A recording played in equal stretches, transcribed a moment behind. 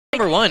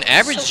Number one,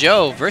 Average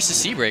Joe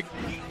versus Seibrik.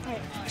 Right.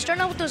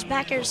 Starting out with those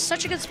back airs,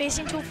 such a good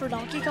spacing tool for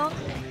Donkey Kong.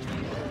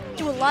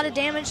 Do a lot of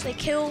damage, they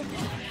kill.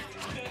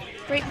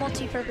 Great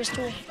multi-purpose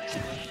tool.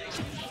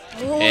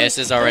 Ooh, Yeah, this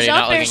is already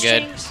not looking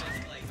good. Strings.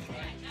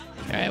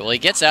 Alright, well he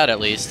gets out at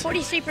least.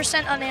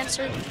 43%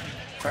 unanswered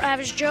for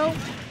Average Joe.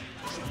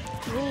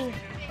 Ooh.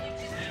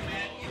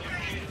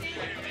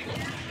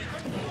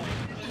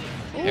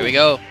 Here we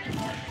go.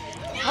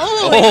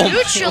 Oh,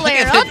 neutral look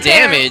air at up the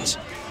there. damage.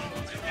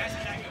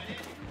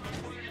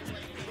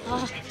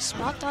 Oh,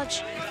 spot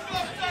dodge.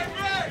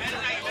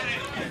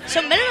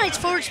 So Metaknight's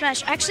forward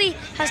smash actually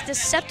has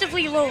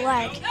deceptively low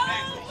lag.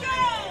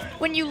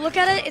 When you look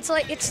at it, it's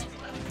like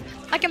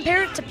I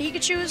compare it to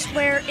Pikachu's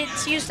where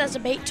it's used as a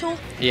bait tool.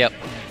 Yep.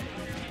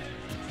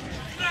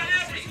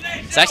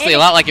 It's actually a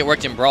lot like it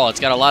worked in Brawl. It's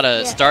got a lot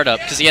of startup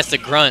because he has to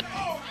grunt.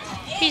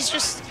 He's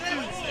just...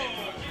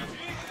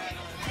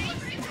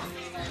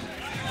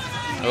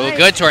 Oh,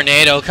 good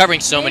tornado. Covering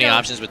so many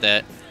options with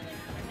that.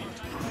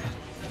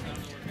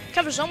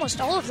 Covers almost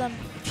all of them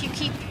if you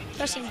keep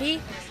pressing B.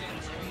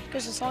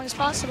 Goes as long as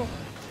possible.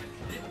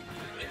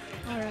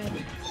 Alright.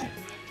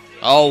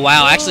 Oh,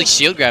 wow. Actually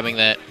shield grabbing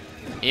that.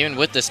 Even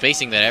with the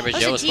spacing that Average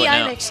Joe was putting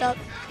out. Mix-up.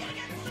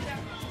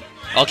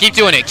 Oh, keep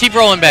doing it. Keep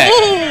rolling back.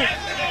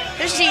 Ooh!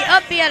 There's the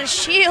up B out of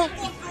shield.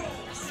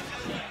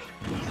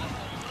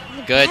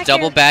 Good.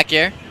 Double back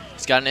air.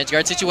 He's got an edge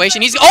guard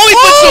situation. He's... Oh, he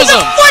footstools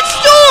him!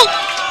 Footstool!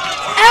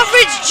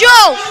 Average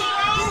Joe!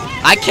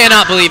 I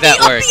cannot believe that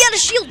worked. Up B out of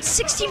shield.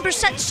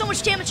 16%. So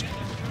much damage.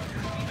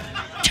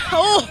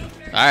 Oh!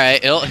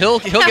 Alright, he'll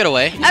get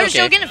away. He's Average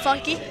Joe okay. getting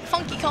funky.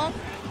 Funky Kong.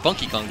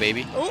 Funky Kong,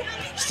 baby. Oh.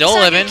 Still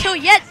living. Kill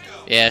yet.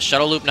 Yeah,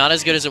 shuttle loop not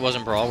as good as it was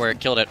in Brawl, where it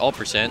killed at all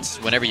percents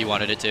whenever you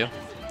wanted it to.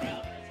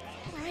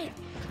 Alright.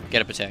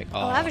 Get up attack.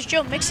 Oh, Average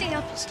Joe mixing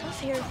up his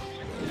stuff here.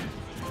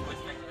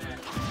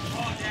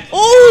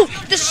 Oh,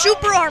 the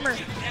super armor.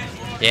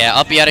 Yeah,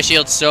 up B out of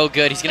shield, so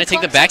good. He's gonna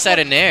take the backside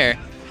in there.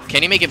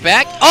 Can he make it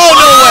back? Oh,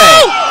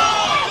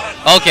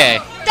 no way! Okay.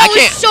 That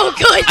was so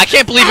good. I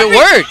can't believe it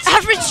worked.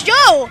 Average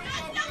Joe.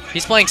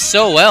 He's playing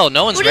so well.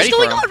 No one's ready for him.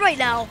 What is going on right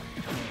now?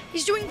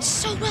 He's doing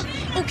so well.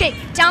 Okay,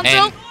 down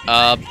throw.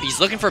 And,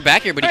 he's looking for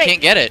back here, but he can't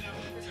get it.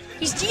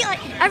 He's DIing.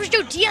 Average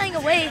Joe DIing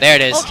away. There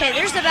it is. Okay,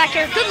 there's the back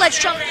air. Good ledge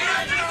jump.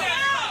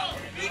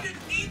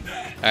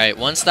 All right,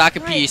 one stock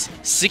apiece.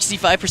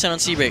 65% on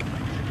Seibrik.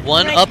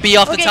 One up B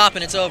off the top,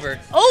 and it's over.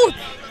 Oh,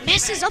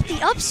 messes up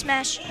the up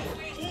smash.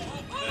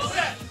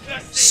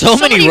 So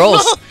many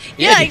rolls.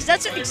 Yeah,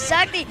 that's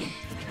exactly.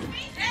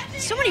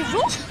 So many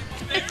rolls.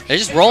 They're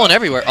just rolling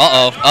everywhere.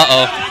 Uh-oh,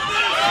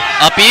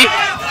 uh-oh. Up B.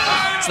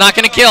 It's not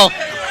going to kill.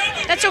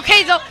 That's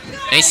okay, though.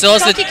 And he still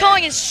has Donkey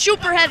Kong is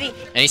super heavy.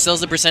 And he still has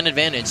the percent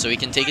advantage, so he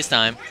can take his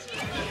time.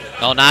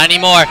 Oh, not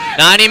anymore.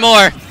 Not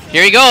anymore.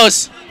 Here he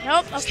goes.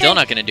 Nope, okay. Still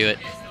not going to do it.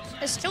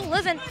 It's still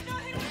living.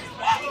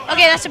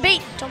 Okay, that's a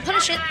bait. Don't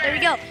punish it. There we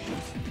go.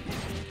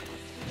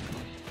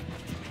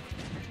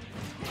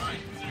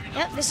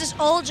 Yep, this is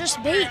all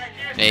just bait.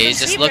 Hey, he's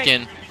just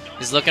looking.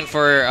 He's looking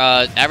for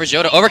Average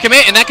Joe to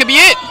overcommit, and that could be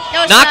it.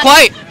 No, not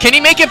quite. Can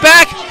he make it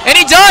back? And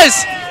he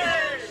does.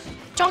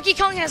 Donkey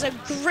Kong has a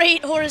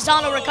great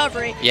horizontal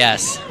recovery.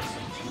 Yes.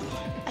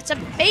 That's a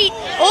bait.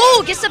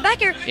 Oh, gets the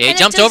back air. Yeah, he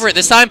jumped over it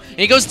this time, and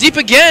he goes deep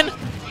again.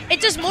 It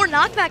does more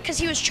knockback because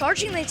he was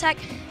charging the attack.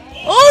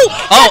 Oh,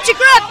 that's a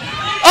grab.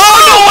 Oh,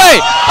 no way.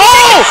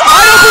 Oh,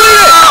 I don't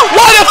believe it.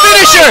 What a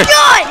finisher.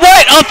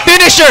 What a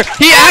finisher.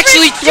 He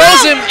actually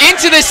throws him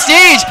into the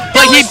stage,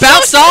 but he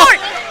bounced off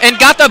and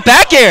got the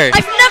back air.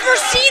 I've never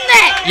seen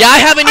that. Yeah,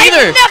 I haven't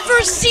either. I've never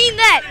seen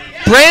that.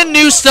 Brand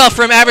new stuff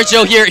from Average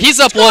Joe here.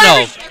 He's up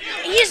 1-0.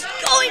 He is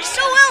going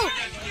so well.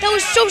 That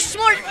was so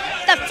smart.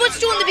 That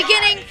footstool in the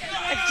beginning,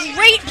 a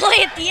great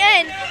play at the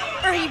end,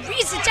 where he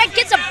reads the attack,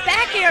 gets a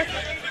back air.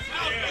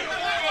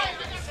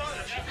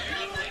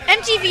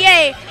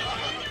 MTVA,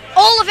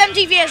 all of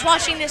MTVA is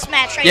watching this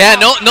match right now.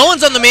 Yeah, no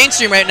one's on the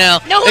mainstream right now.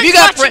 No one's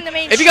watching the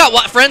mainstream. If you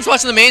got friends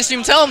watching the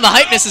mainstream, tell them the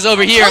hypeness is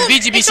over here on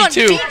VGBC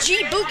 2.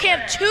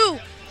 VGBootCamp 2.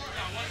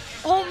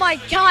 Oh my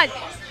God.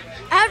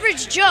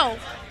 Average Joe.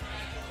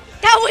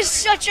 That was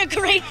such a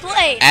great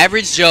play.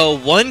 Average Joe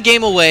 1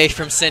 game away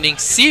from sending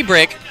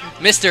Seibrik,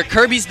 Mr.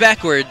 Kirby's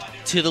Backward,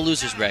 to the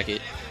loser's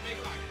bracket.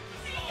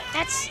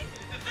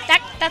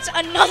 That's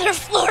another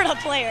Florida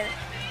player.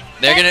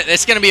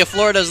 It's gonna be a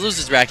Florida's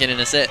losers bracket in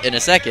a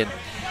second.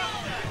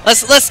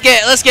 Let's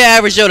get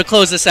Average Joe to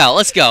close this out.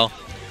 Let's go.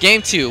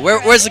 Game 2.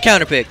 Where's the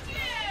counter pick?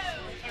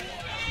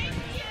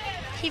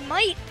 He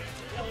might.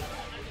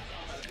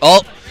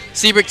 Oh,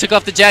 Seibrik took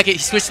off the jacket. He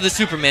switched to the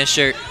Superman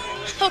shirt.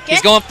 Okay.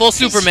 He's going full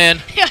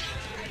Superman. Yeah.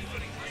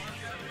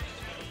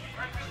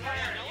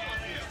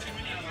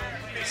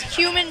 He's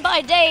human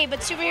by day,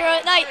 but superhero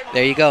at night.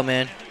 There you go,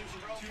 man.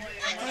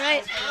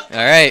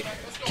 All right.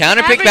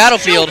 Counter pick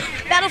Battlefield. Joe.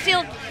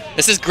 Battlefield.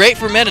 This is great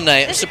for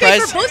Metaknight. I'm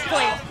surprised. This is great for both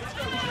players.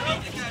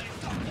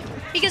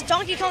 Because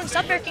Donkey Kong's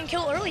up air can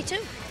kill early,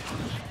 too.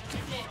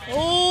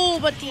 Oh,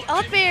 but the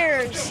up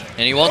airs.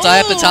 And he won't die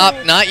up the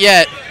top. Not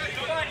yet.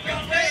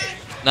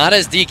 Not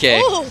as DK.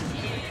 Ooh.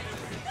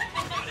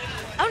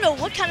 don't know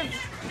what kind of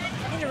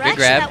interaction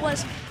grab. that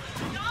was.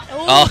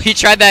 Oh, he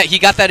tried that. He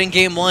got that in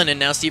game 1, and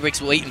now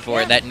Seibrik's waiting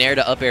for it. That nair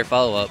to up air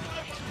follow-up.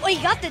 Well,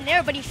 he got the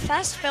nair, but he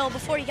fast fell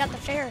before he got the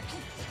fair.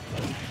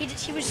 He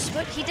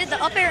did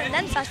the up air and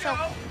then fast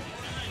fell.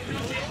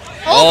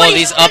 Oh,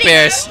 these up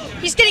airs.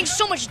 He's getting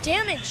so much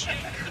damage.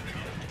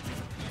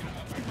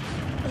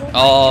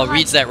 Oh,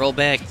 reads that roll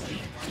back.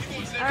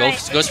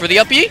 Goes for the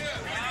up E.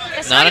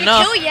 That's not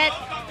enough. Kill yet.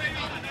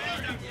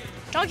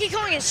 Donkey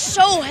Kong is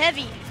so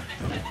heavy.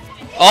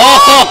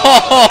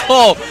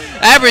 Oh,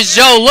 Average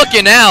Joe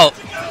looking out.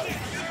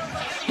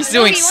 He's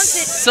doing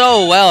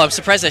so well. I'm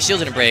surprised that shield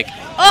didn't break.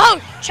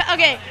 Oh,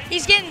 okay.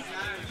 He's getting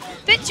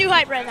a bit too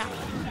hype right now.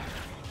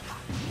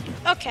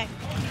 Okay.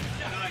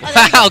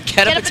 Wow,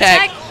 get up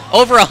attack.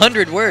 Over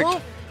 100 work.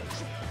 Oh,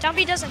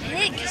 Dumpy doesn't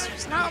hit because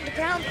he's not on the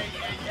ground.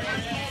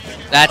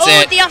 That's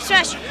it. Oh, the up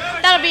smash.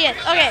 That'll be it.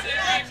 Okay.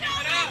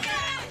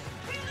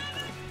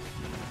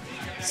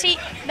 See,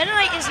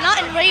 Metaknight is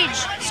not in rage,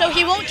 so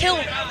he won't kill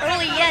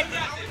early yet.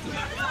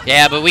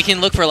 Yeah, but we can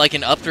look for like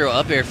an up throw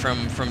up air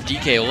from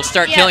DK. We'll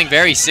start killing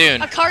very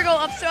soon. A cargo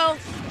up throw,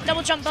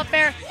 double jump up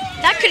air.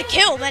 That could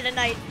kill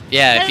Metaknight.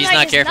 Yeah, if he's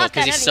not careful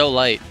because he's so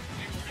light.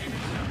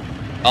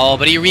 Oh,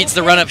 but he reads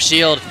the run-up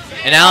shield.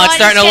 And now it's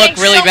starting to look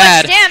really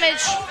bad.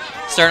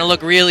 Starting to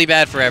look really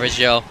bad for Average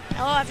Joe.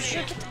 Oh, Average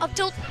Joe get the up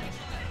tilt.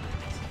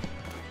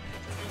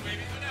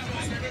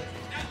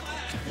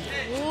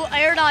 Ooh,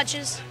 air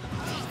dodges.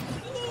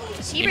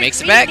 He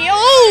makes it back.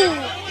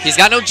 Oh! He's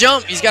got no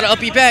jump. He's got to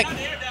up E back.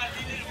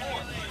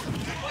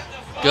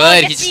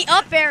 Good. He's the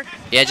up air.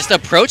 Yeah, just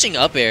approaching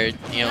up air.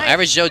 You know,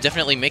 Average Joe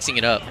definitely mixing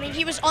it up. I mean,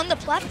 he was on the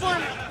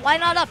platform. Why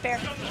not up air?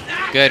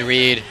 Good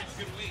read.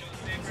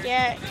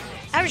 Yeah,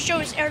 Average Joe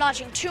is air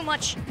dodging too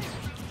much.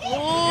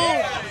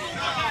 Ooh.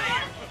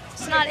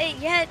 It's not it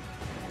yet.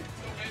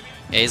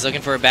 Yeah, he's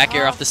looking for a back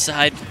air off the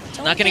side.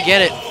 Not going to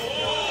get it.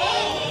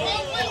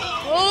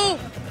 Oh.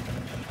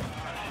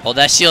 Hold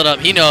that shield up.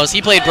 He knows.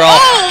 He played Brawl.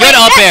 Good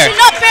up air. An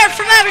up air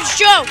from Average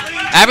Joe.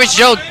 Average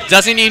Joe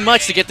doesn't need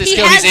much to get this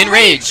kill. He's in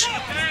rage. He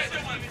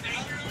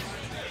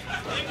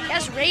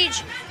has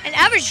rage. And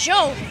Average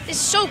Joe is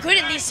so good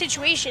in these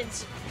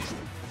situations.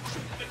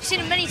 I've seen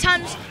him many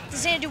times.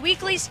 Does he do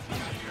weeklies?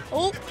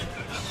 Oh.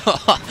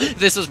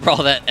 This was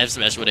Brawl that F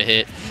smash would have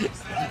hit.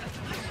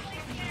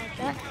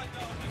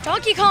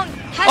 Donkey Kong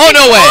has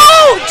no way.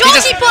 Oh,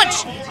 donkey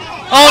punch.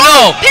 Oh,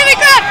 no. Pivot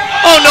grab.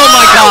 Oh, no,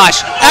 my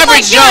gosh.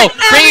 Average Joe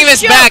bringing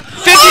this back.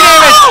 50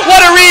 damage.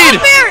 What a read.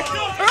 Up air.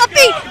 Or up B.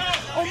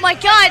 Oh, my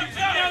God.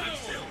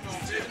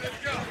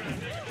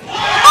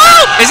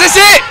 Oh. Is this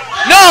it?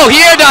 No, he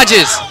air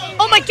dodges.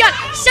 Oh, my God.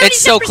 It's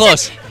so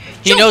close.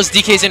 He knows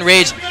DK's in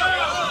rage.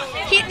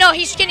 No,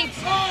 he's getting...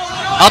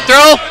 Up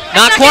throw?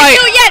 Not quite.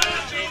 Yet.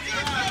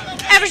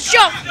 Average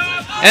Joe.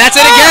 And that's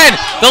it again.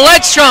 The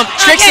ledge trump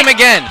tricks him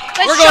again.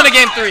 We're going to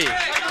game 3.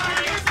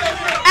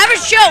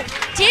 Average Joe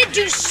did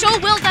do so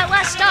well that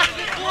last stop.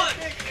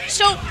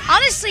 So,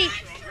 honestly,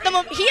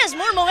 he has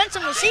more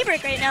momentum than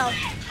Seibrik right now.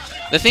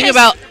 The thing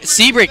about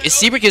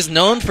Seibrik is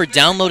known for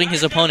downloading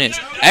his opponents.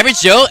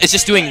 Average Joe is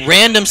just doing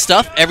random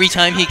stuff every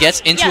time he gets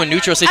into a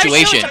neutral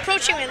situation. Average Joe is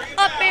approaching with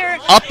up air.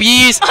 Up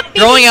B's,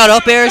 throwing out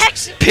up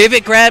airs,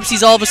 pivot grabs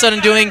he's all of a sudden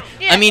doing.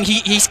 I mean,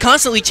 he's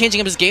constantly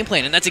changing up his game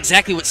plan, and that's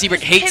exactly what Seibrik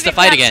hates to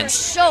fight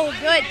against. So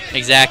good.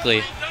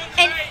 Exactly.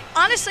 And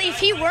honestly, if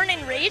he weren't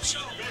in rage,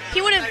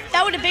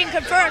 that would have been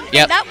confirmed.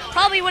 Yep. That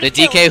probably would have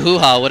killed. The DK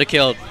hoo-ha would have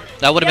killed.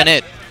 That would have been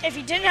it. If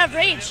he didn't have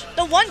rage.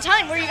 The one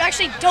time where you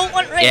actually don't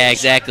want rage. Yeah,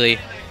 exactly.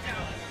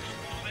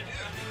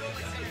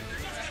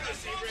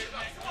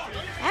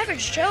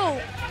 Average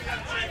Joe.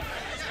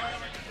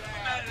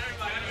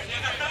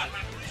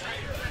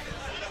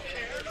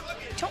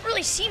 Don't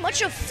really see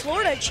much of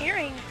Florida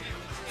cheering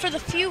for the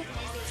few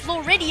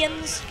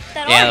Floridians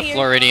that are here. Yeah, the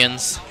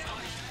Floridians.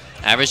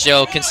 Average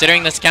Joe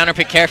considering this counter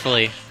pick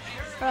carefully.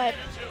 Right.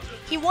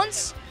 He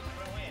wants...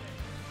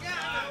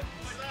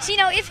 See,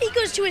 now, if he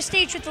goes to a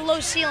stage with a low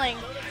ceiling,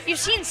 you've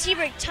seen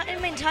Seibrik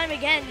time and time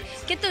again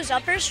get those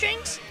upper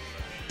strings,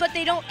 but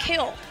they don't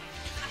kill.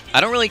 I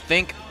don't really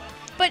think...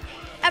 But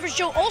Average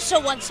Joe also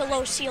wants a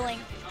low ceiling.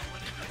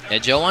 Yeah,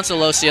 Joe wants a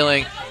low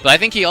ceiling, but I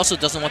think he also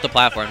doesn't want the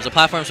platforms. The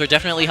platforms were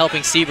definitely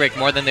helping Seibrik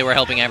more than they were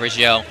helping Average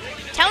Joe.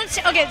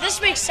 Okay,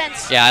 this makes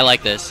sense. Yeah, I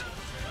like this.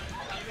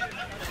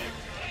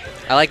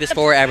 I like this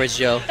for Average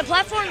Joe. The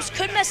platforms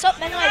could mess up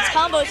Metaknight's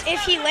combos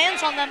if he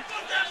lands on them.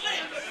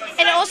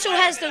 And it also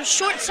has those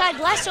short side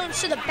blast zones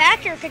so the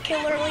back air could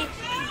kill early.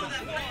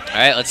 All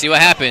right, let's see what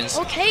happens.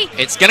 Okay.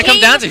 It's going to come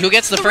down to who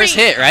gets the first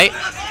hit, right?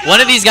 One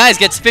of these guys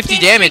gets 50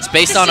 damage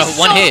based on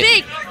one hit.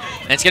 Big.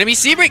 And it's going to be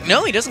Seibrik.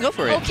 No, he doesn't go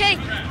for it. Okay,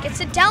 gets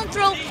a down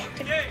throw.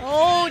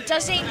 Oh,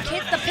 doesn't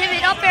hit the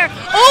pivot up air.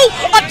 Oh,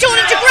 up to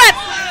him to grab.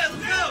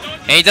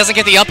 And he doesn't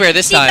get the up air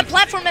this time. The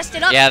platform messed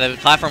it up. Yeah, the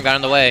platform got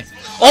in the way.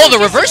 Oh, the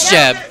reverse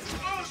jab.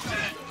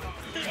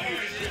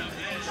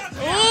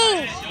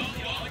 Ooh.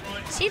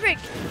 Seibrik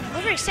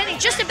overextending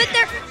just a bit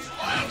there.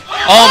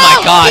 Oh my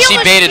gosh, he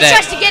baited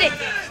that. He tries to get it.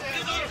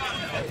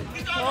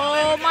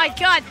 Oh my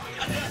God.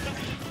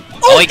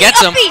 Oh, he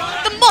gets him.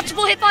 The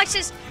multiple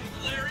hitboxes.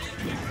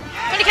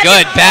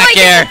 Good back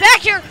air.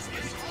 Back air.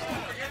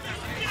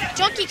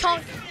 Donkey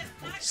Kong,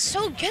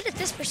 so good at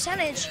this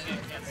percentage.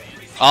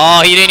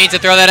 Oh, he didn't need to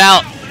throw that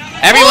out.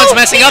 Everyone's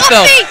messing up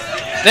though.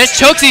 There's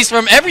chokesies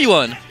from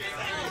everyone.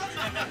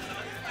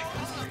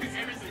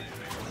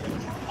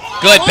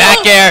 Good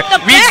back air.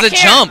 Reads the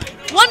jump.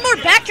 One more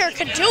back air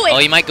could do it. Oh,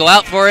 he might go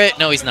out for it.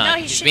 No, he's not.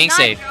 No, he's being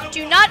safe.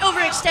 Do not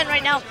overextend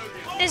right now.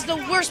 It is the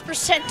worst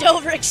percent to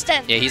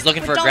overextend. Yeah, he's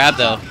looking for a grab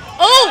though.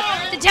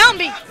 Oh, the down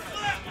B.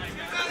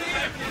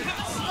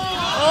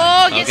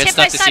 Oh, gets hit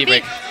by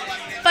Seibrik.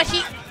 But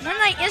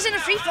Metaknight isn't a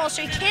free fall,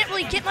 so he can't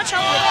really get much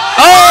out of it.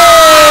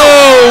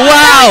 Oh,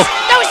 wow.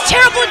 That was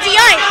terrible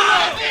DI.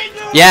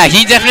 Yeah,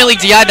 he definitely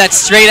DI'd that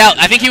straight out.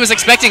 I think he was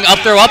expecting up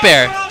throw up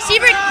air.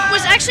 Seibrik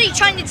was actually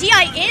trying to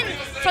DI in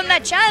from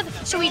that jab,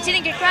 so he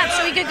didn't get grabbed,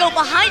 so he could go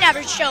behind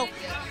Average Joe.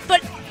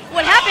 But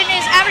what happened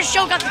is Average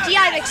Joe got the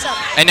DI mix up.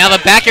 And now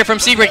the back air from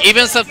Seibrik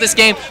evens up this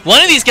game.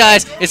 One of these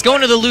guys is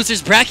going to the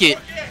loser's bracket.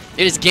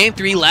 It is game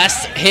 3,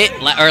 last hit,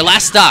 or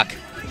last stock.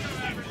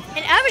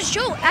 And Average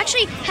Joe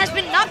actually has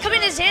been not coming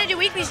to Xanadu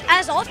Weeklies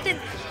as often.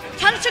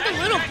 Kind of took a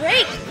little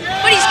break,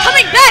 but he's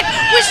coming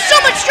back with so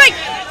much strength.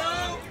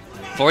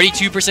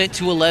 42%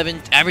 to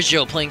 11. Average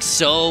Joe playing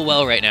so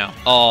well right now.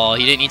 Oh,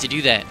 he didn't need to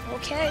do that.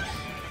 Okay.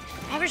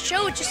 Average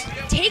Joe just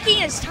taking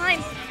his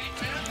time.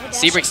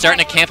 Seibrik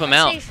starting to camp him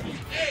out.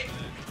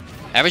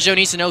 Average Joe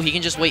needs to know he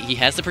can just wait. He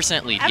has the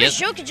percent lead. Average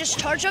Joe can just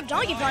charge up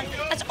Donkey Kong.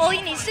 That's all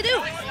he needs to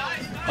do.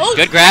 Oh,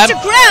 good grab. That's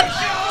a grab.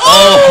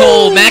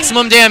 Oh,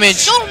 maximum damage.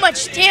 So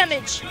much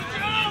damage.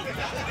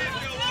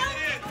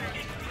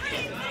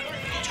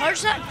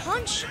 Charge that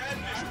punch.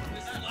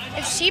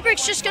 If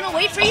Seibrik's just going to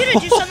wait for you to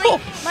do something,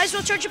 might as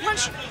well charge a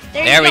punch.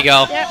 There we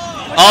go.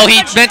 Oh,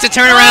 he meant to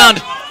turn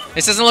around.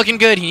 This isn't looking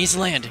good. He needs to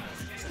land.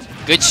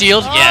 Good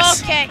shield.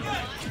 Yes. Okay.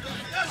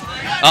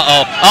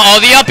 Uh-oh. Uh-oh,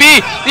 the up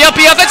B. The up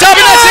B off the top,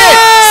 and that's it.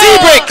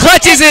 Seibrik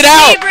clutches it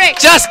out. Seibrik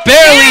Just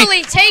barely.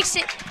 Barely takes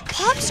it.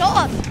 Pops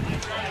off.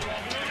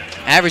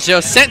 Average Joe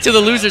sent to the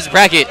loser's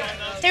bracket.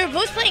 They were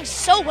both playing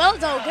so well,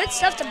 though. Good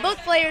stuff to both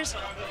players.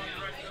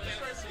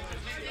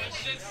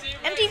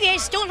 MTVA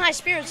is still in high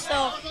spirits,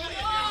 though.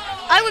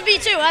 I would be,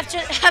 too, after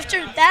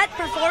that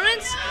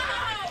performance.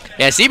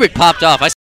 Yeah, Seibrik popped off.